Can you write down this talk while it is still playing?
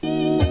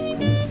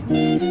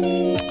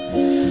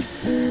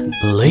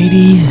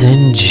Ladies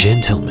and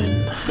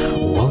gentlemen,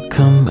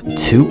 welcome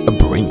to A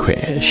Brain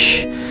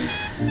Crash.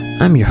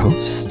 I'm your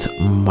host,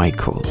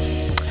 Michael,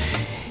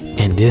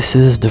 and this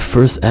is the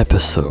first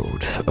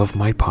episode of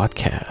my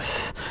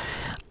podcast.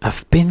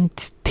 I've been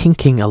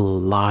thinking a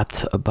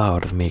lot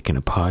about making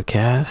a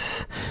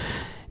podcast,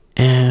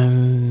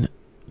 and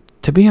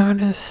to be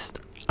honest,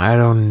 I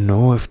don't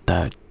know if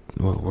that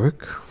will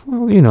work.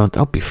 Well,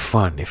 that'll be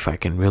fun if I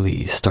can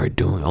really start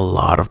doing a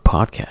lot of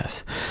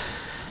podcasts.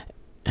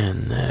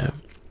 And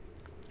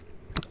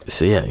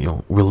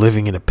we're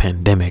living in a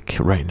pandemic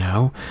right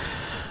now,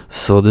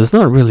 so there's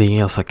not really anything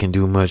else I can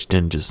do much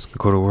than just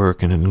go to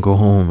work and then go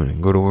home and then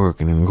go to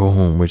work and then go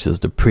home, which is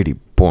the pretty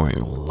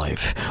boring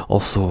life.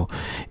 Also,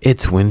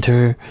 it's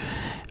winter.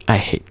 I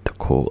hate the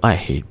cold. I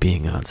hate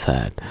being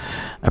outside.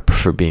 I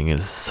prefer being in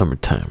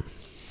summertime.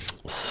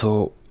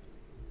 So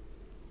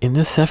in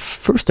this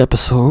first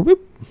episode, we're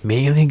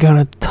mainly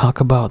gonna talk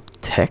about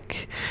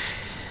tech.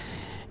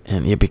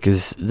 And yeah,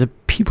 because the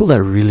people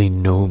that really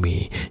know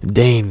me,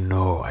 they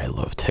know I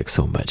love tech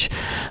so much.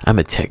 I'm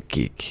a tech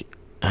geek.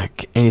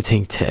 Like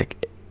anything tech.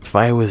 If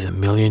I was a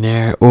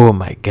millionaire, oh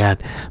my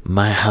god,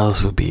 my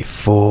house would be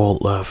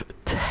full of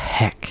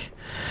tech.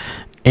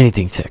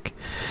 Anything tech.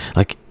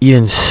 Like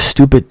even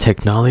stupid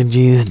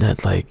technologies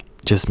that like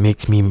just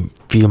makes me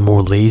feel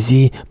more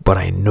lazy, but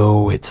I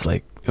know it's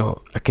like,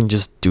 I can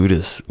just do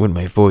this with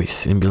my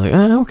voice and be like,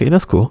 okay,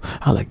 that's cool.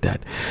 I like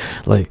that.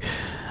 Like,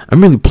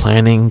 I'm really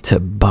planning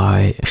to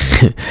buy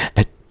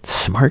a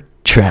smart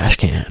trash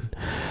can.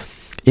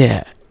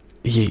 Yeah,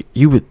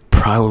 you would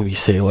probably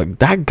say, like,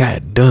 that guy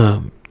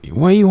dumb.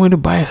 Why you want to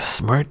buy a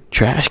smart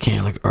trash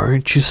can? Like,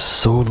 aren't you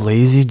so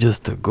lazy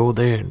just to go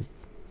there and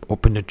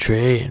open the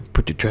tray and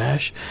put the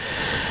trash?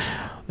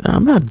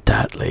 I'm not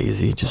that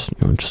lazy, just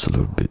a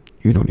little bit.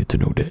 You don't need to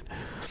know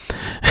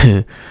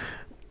that.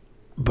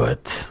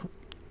 But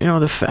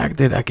the fact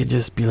that I could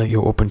just be like,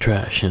 open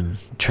trash, and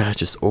trash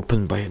just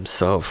open by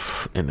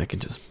himself, and I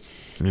could just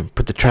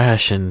put the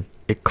trash and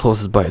it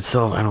closes by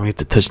itself. I don't need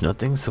to touch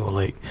nothing. So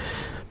like,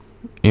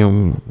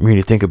 when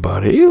you think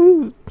about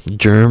it,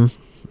 germ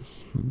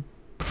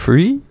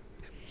free,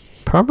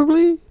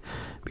 probably,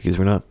 because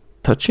we're not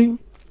touching.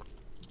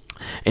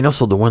 And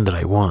also the one that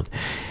I want,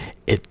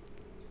 it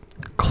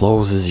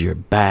closes your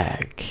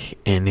bag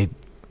and it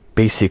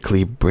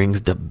basically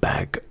brings the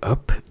bag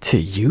up to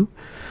you.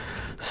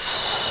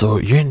 So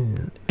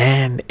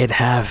and it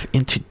have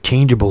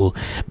interchangeable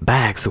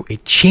bags, so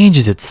it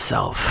changes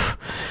itself.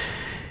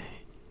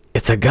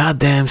 It's a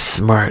goddamn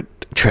smart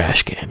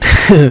trash can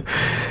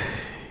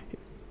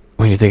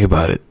when you think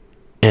about it,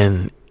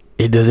 and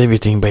it does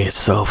everything by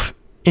itself.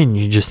 And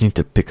you just need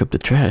to pick up the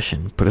trash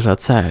and put it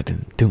outside,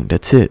 and dude,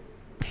 that's it.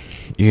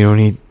 You don't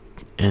need,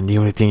 and the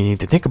only thing you need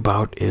to think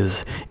about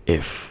is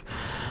if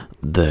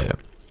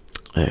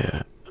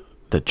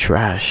the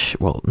trash,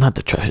 well, not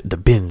the trash, the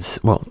bins,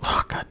 well,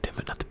 god damn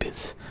it, not the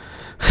bins,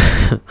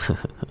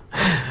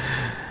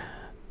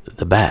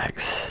 the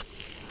bags,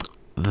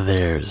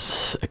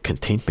 there's a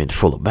containment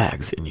full of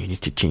bags and you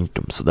need to change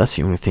them. So that's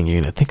the only thing you're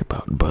gonna think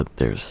about. But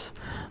there's,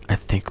 I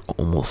think,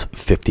 almost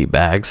 50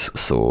 bags,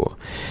 so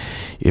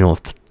you don't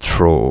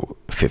throw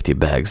 50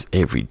 bags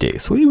every day,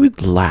 so it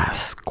would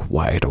last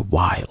quite a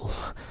while.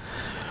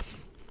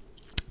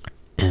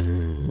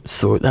 And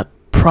so that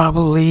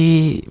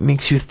probably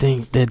makes you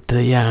think that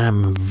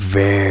I'm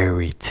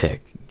very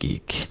tech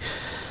geek.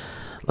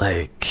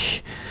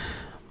 Like,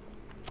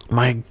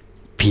 my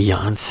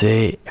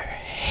fiance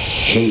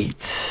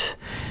hates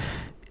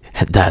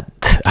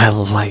that I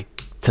like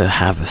to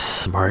have a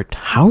smart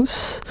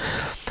house,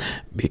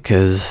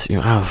 because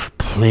I have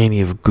plenty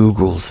of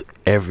Googles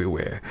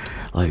everywhere.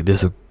 Like,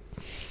 there's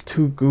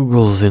two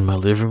Googles in my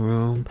living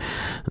room,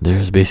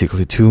 there's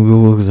basically two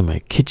Googles in my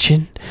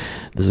kitchen,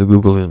 there's a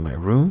Google in my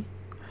room.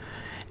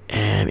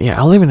 And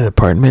I live in an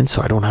apartment,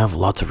 so I don't have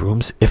lots of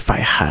rooms. If I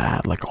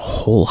had like a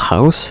whole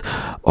house,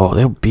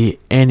 there'll be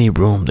any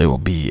room, there will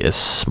be a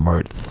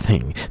smart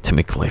thing to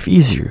make life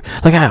easier.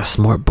 Like, I have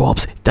smart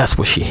bulbs. That's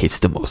what she hates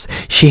the most.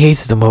 She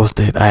hates the most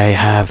that I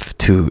have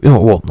to,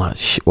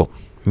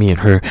 me and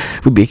her,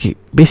 we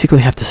basically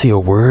have to say a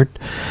word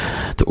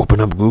to open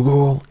up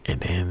Google,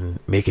 and then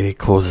make it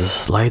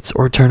close the lights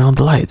or turn on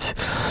the lights.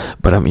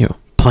 But I'm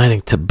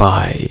planning to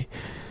buy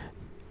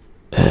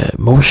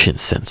motion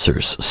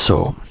sensors,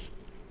 so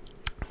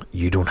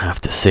you don't have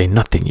to say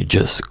nothing. You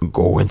just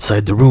go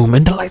inside the room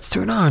and the lights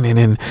turn on, and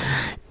in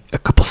a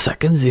couple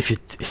seconds, if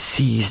it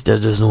sees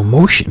that there's no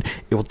motion,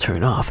 it will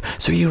turn off,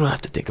 so you don't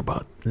have to think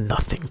about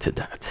nothing to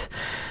that.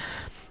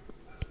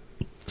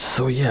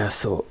 So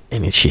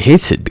and she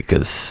hates it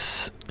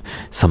because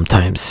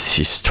sometimes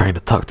she's trying to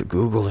talk to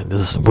Google and it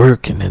doesn't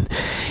work, and then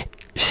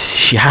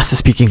she has to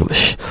speak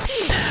English.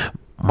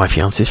 My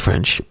fiance is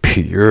French,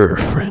 pure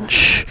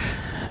French,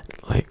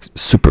 like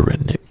super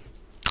redneck.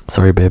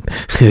 Sorry, babe.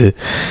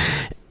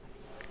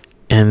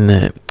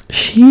 And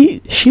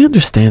she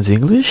understands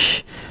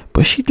English,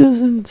 but she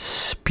doesn't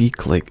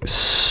speak like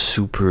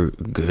super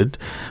good.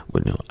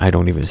 Well, no, I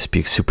don't even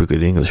speak super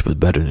good English, but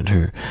better than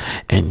her.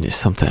 And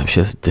sometimes she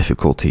has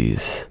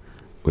difficulties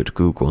with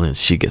Google, and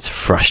she gets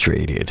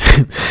frustrated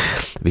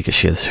because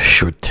she has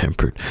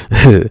short-tempered.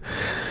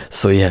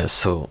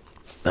 So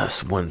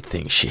that's one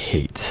thing she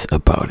hates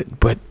about it.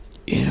 But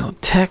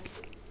tech,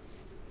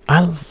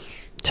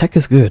 tech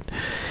is good.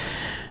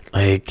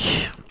 Like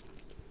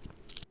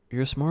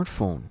your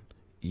smartphone,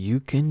 you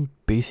can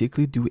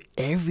basically do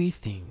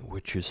everything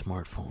with your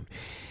smartphone.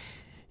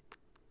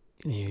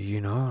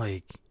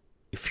 Like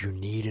if you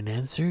need an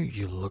answer,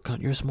 you look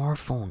on your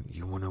smartphone.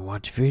 You want to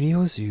watch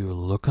videos, you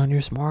look on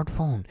your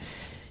smartphone.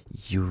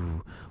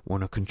 You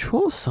want to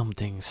control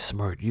something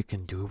smart, you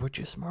can do it with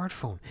your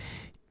smartphone.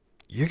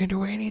 You can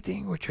do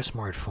anything with your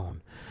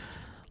smartphone.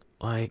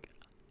 Like,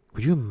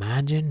 would you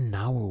imagine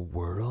now a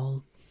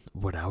world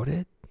without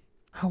it?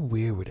 How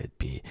weird would it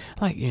be?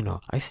 Like,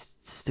 I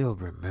still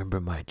remember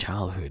my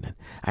childhood, and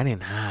I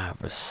didn't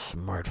have a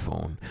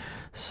smartphone.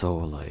 So,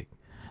 like,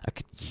 I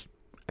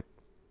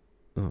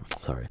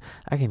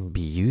can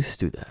be used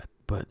to that.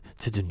 But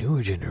to the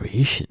newer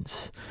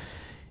generations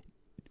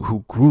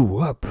who grew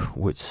up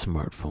with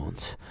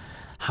smartphones,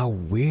 how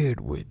weird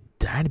would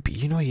that be?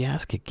 You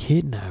ask a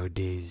kid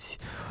nowadays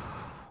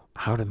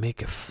how to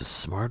make a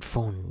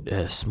smartphone,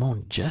 a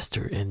small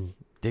gesture, and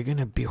they're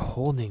gonna be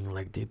holding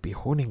like they'd be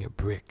holding a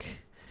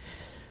brick.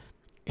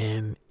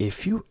 And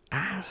if you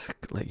ask,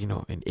 like,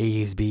 an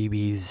 80s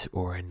babies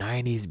or a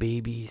 90s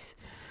babies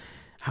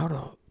how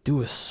to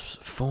do a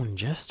phone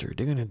gesture,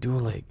 they're gonna do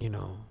like,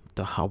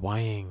 the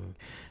Hawaiian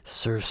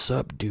surf's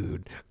up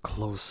dude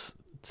close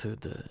to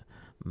the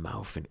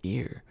mouth and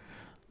ear.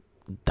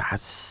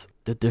 That's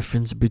the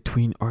difference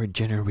between our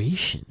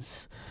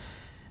generations.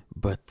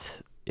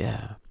 But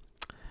yeah,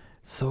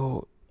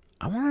 so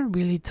I want to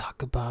really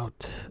talk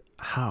about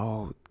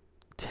how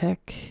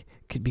tech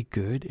could be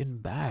good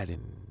and bad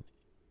in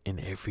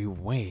every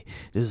way.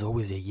 There's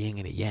always a yin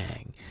and a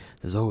yang.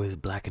 There's always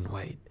black and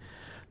white,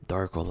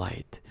 dark or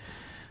light.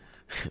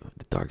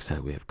 The dark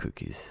side, we have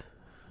cookies.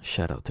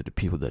 Shout out to the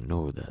people that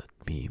know that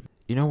meme.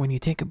 When you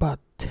think about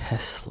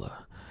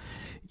Tesla,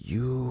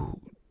 you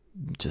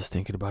just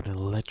thinking about an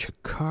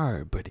electric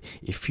car. But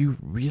if you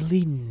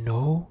really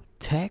know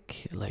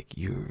tech, like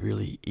you're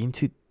really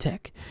into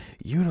tech,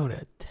 you know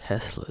that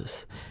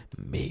Teslas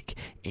make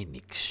an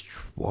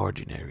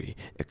extraordinary,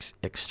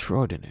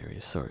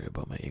 sorry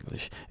about my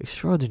English,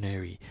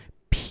 extraordinary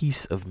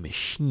piece of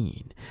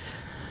machine.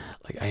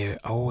 Like, I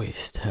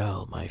always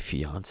tell my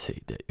fiance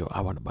that,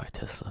 I want to buy a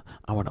Tesla.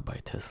 I want to buy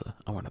a Tesla.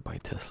 I want to buy a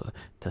Tesla.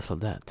 Tesla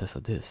that,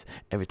 Tesla this.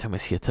 Every time I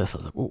see a Tesla,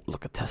 I'm like, oh,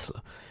 look at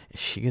Tesla. And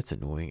she gets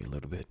annoying a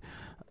little bit.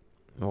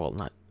 Well,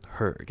 not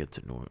her gets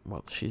annoying.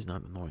 Well, she's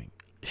not annoying.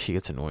 She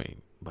gets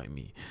annoying by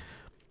me.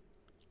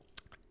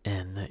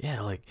 And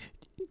like,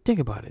 think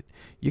about it.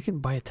 You can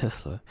buy a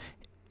Tesla.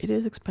 It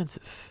is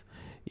expensive.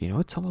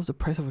 It's almost the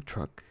price of a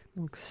truck.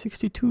 Like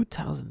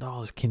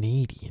 $62,000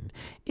 Canadian.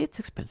 It's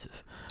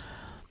expensive.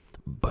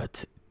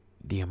 But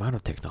the amount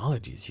of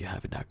technologies you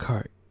have in that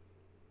car,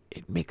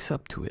 it makes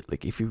up to it.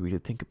 Like, if you really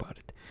think about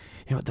it,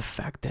 the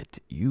fact that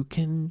you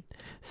can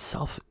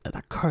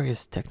that car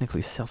is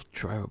technically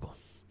self-drivable.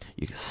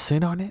 You can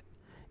sit on it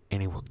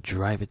and it will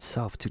drive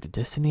itself to the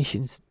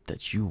destinations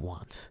that you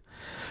want.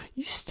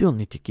 You still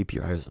need to keep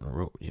your eyes on the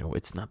road.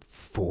 It's not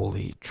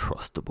fully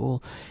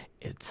trustable.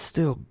 It's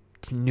still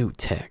new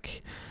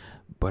tech.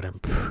 But I'm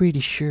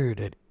pretty sure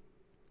that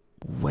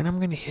when I'm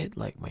going to hit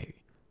like my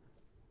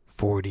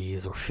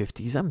 40s or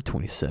 50s, I'm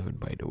 27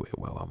 by the way.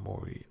 Well, I'm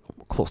already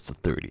close to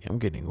 30. I'm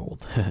getting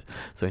old.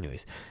 So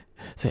anyways,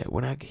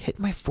 when I hit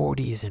my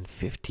 40s and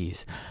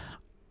 50s,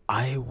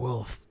 I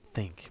will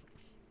think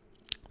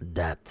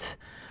that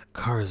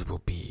cars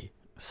will be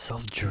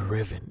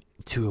self-driven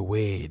to a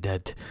way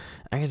that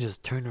I can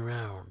just turn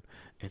around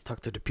and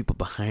talk to the people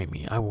behind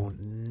me. I will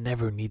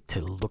never need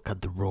to look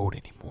at the road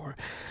anymore.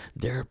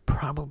 There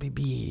probably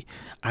be,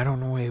 I don't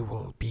know, it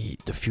will be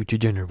the future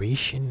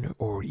generation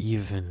or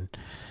even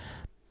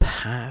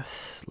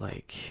past,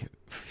 like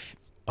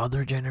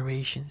other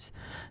generations,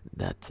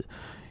 that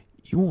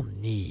you won't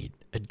need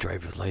a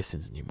driver's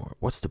license anymore.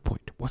 What's the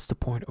point? What's the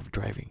point of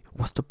driving?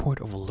 What's the point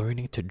of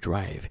learning to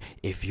drive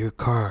if your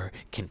car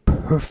can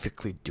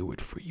perfectly do it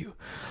for you?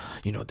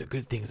 The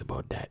good things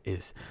about that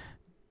is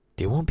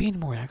there won't be any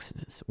more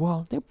accidents.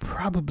 Well, there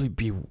probably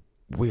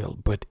will,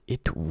 but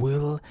it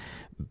will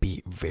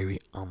be very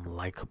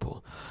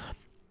unlikable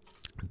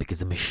because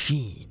the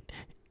machine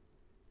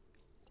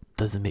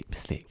doesn't make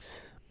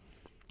mistakes.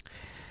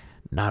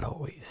 Not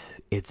always.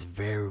 It's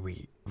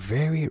very,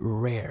 very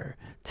rare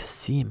to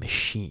see a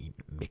machine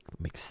make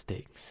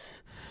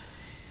mistakes.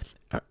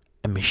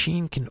 A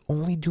machine can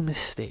only do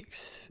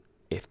mistakes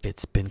if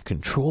it's been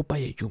controlled by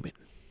a human.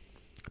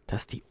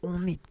 That's the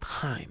only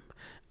time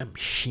a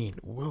machine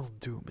will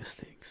do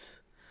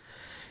mistakes.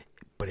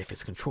 But if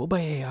it's controlled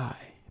by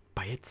AI,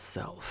 by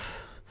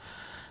itself,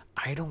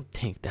 I don't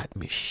think that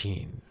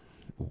machine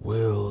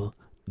will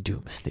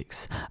do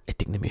mistakes. I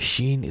think the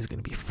machine is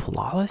going to be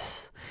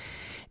flawless,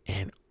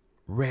 and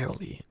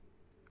rarely,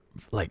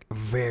 like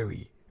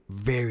very,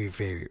 very,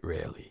 very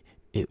rarely,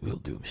 it will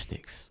do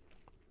mistakes.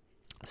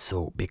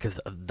 So because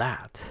of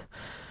that,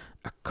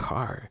 a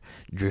car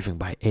driven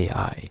by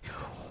AI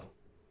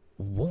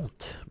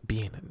won't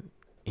be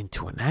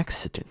into an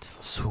accident.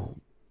 So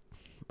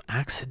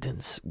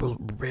accidents will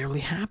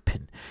rarely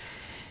happen,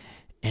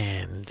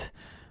 and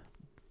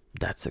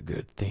that's a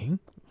good thing.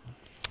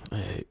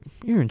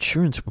 Your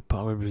insurance will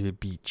probably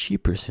be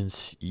cheaper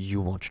since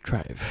you won't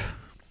drive.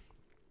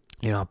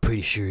 I'm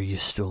pretty sure you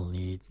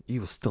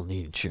will still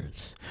need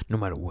insurance no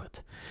matter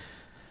what.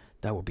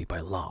 That will be by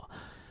law.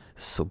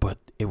 So, but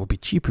it will be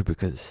cheaper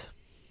because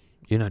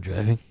you're not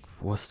driving.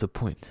 What's the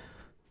point?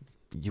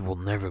 You will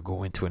never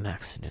go into an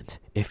accident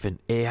if an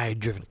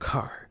AI-driven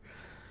car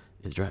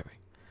is driving.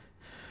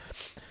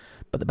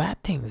 But the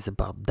bad things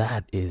about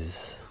that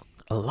is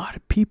a lot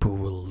of people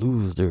will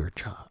lose their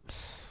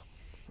jobs.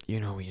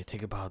 When you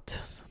think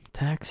about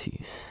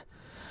taxis,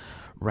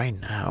 right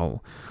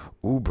now,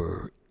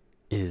 Uber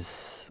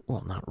is,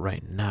 well, not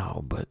right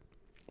now, but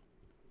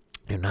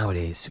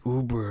nowadays,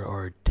 Uber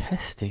are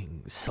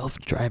testing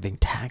self-driving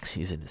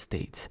taxis in the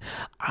States.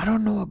 I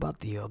don't know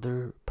about the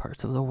other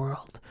parts of the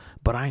world,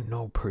 but I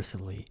know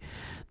personally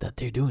that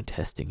they're doing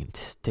testing in the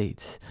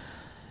States.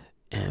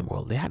 And,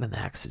 well, they had an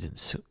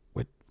accident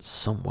with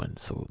someone,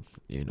 so,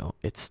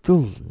 it's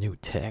still new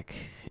tech,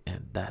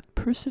 and that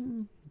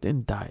person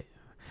didn't die.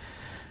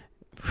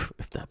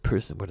 If that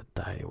person would have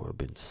died, it would have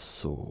been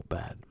so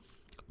bad.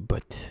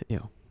 But,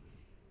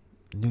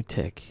 new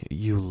tech,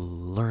 you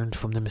learned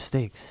from the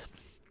mistakes.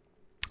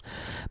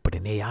 But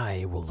an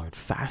AI will learn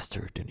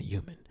faster than a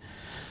human.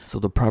 So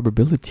the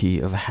probability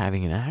of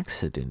having an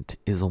accident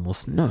is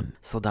almost none.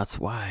 So that's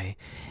why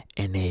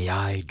an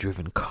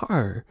AI-driven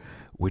car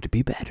would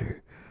be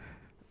better.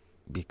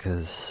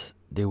 Because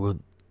there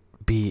would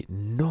be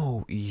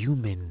no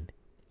human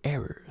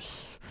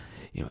errors.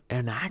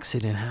 An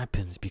accident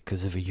happens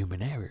because of a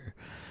human error.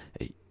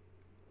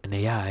 An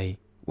AI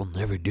will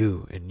never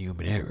do a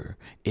human error.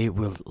 It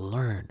will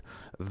learn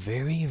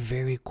very,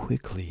 very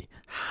quickly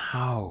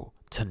how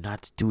to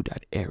not do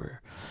that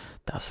error.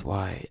 That's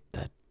why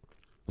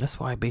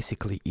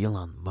basically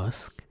Elon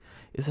Musk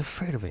is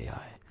afraid of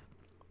AI,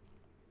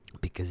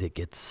 because it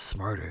gets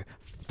smarter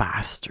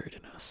faster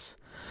than us.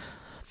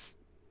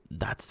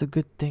 That's the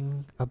good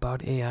thing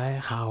about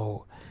AI,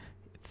 how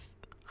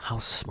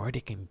smart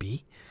it can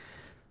be.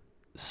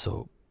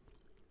 So,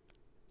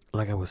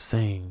 like I was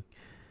saying,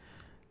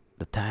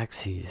 the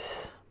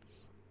taxis,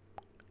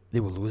 they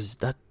will lose.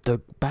 That the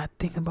bad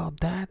thing about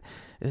that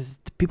is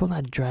the people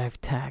that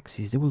drive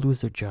taxis, they will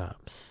lose their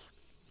jobs.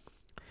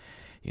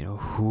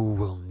 Who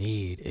will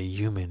need a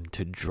human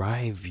to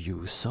drive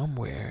you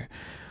somewhere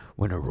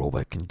when a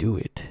robot can do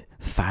it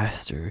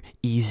faster,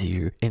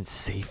 easier, and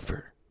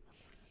safer?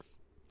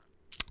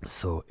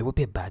 So it would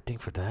be a bad thing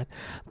for that.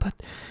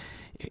 But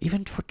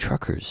even for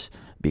truckers,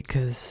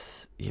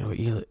 because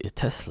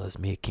Tesla's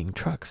making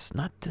trucks,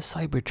 not the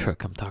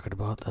Cybertruck. I'm talking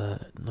about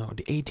the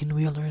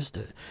 18-wheelers,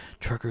 the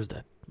truckers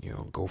that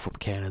go from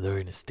Canada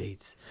in the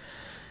States.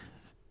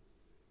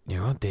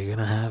 They're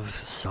gonna have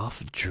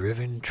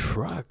self-driven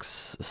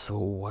trucks. So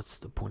what's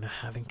the point of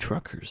having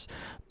truckers?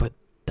 But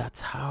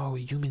that's how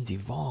humans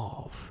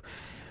evolve.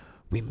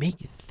 We make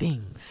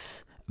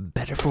things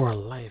better for our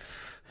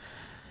life,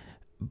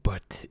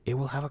 but it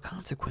will have a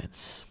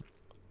consequence.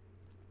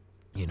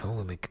 We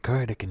make a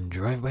car that can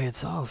drive by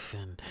itself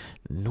and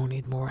no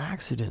need more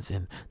accidents.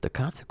 And the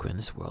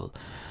consequence, well,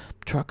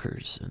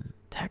 truckers and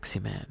taxi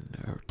men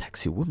or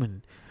taxi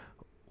women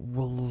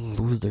will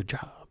lose their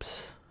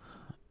jobs.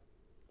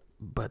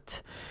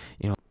 But,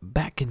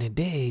 back in the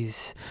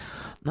days,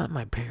 not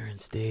my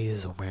parents'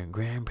 days or my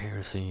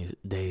grandparents'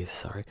 days,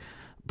 sorry,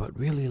 but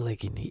really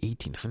like in the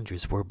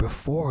 1800s, where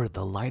before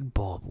the light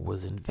bulb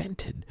was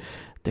invented,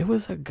 there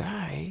was a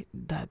guy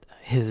that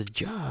his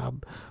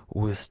job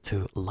was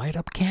to light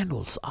up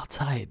candles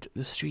outside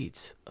the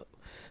streets.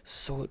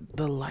 So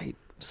at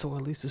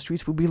least the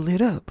streets would be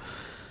lit up.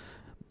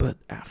 But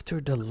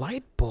after the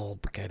light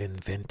bulb got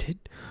invented,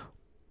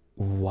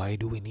 why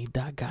do we need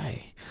that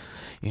guy?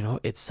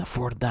 It's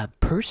for that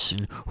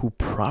person who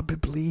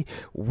probably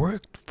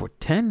worked for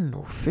 10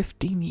 or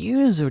 15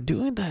 years or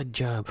doing that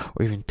job,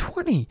 or even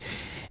 20,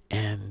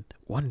 and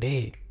one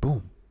day,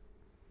 boom,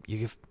 you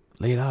get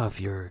laid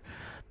off. Your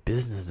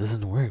business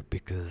doesn't work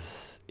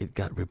because it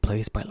got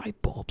replaced by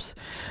light bulbs.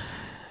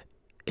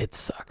 It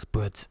sucks,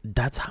 but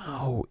that's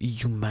how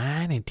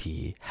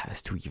humanity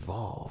has to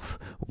evolve.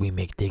 We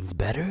make things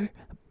better,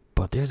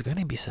 but there's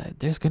gonna be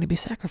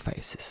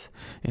sacrifices.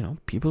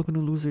 People are gonna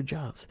lose their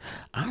jobs.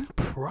 I'm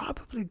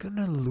probably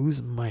gonna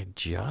lose my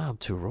job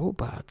to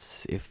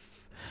robots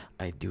if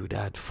I do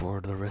that for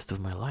the rest of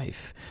my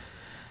life.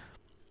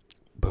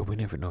 But we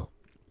never know.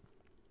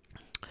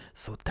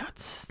 So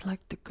that's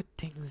like the good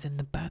things and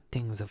the bad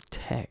things of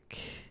tech.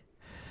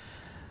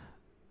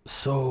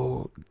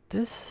 So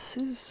this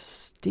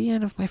is the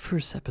end of my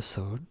first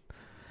episode.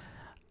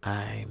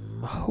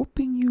 I'm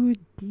hoping you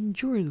would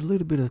enjoy a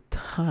little bit of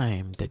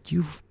time that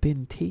you've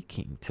been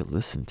taking to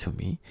listen to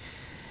me,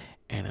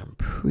 and I'm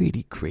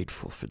pretty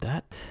grateful for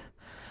that.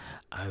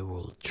 I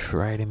will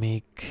try to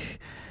make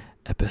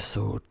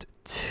episode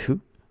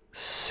 2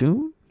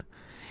 soon,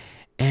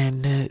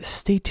 And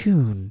stay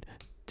tuned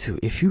to,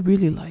 if you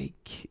really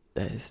like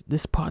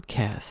this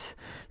podcast,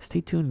 stay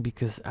tuned,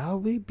 because I'll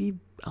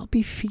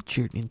be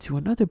featured into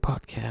another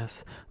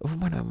podcast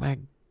of one of my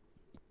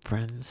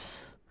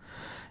friends.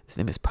 His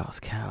name is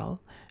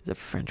Pascal. He's a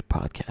French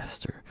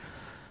podcaster.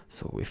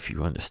 So if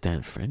you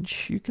understand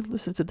French, you can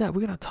listen to that.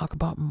 We're going to talk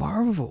about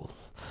Marvel,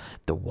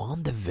 the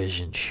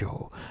WandaVision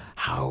show.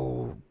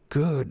 How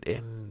good,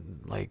 and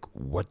like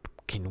what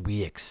can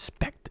we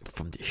expect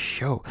from this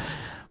show?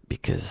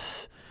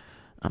 Because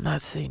I'm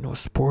not saying no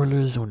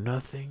spoilers or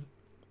nothing.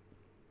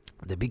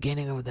 The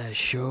beginning of that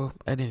show,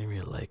 I didn't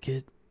really like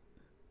it.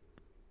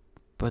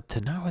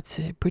 But now it's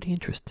pretty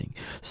interesting.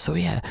 So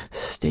yeah,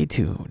 stay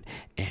tuned.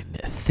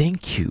 And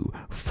thank you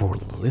for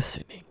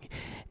listening.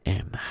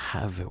 And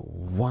have a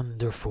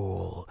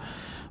wonderful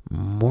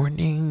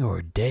morning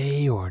or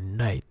day or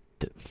night.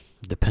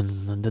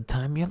 Depends on the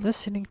time you're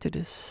listening to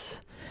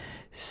this.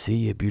 See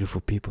you, beautiful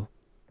people.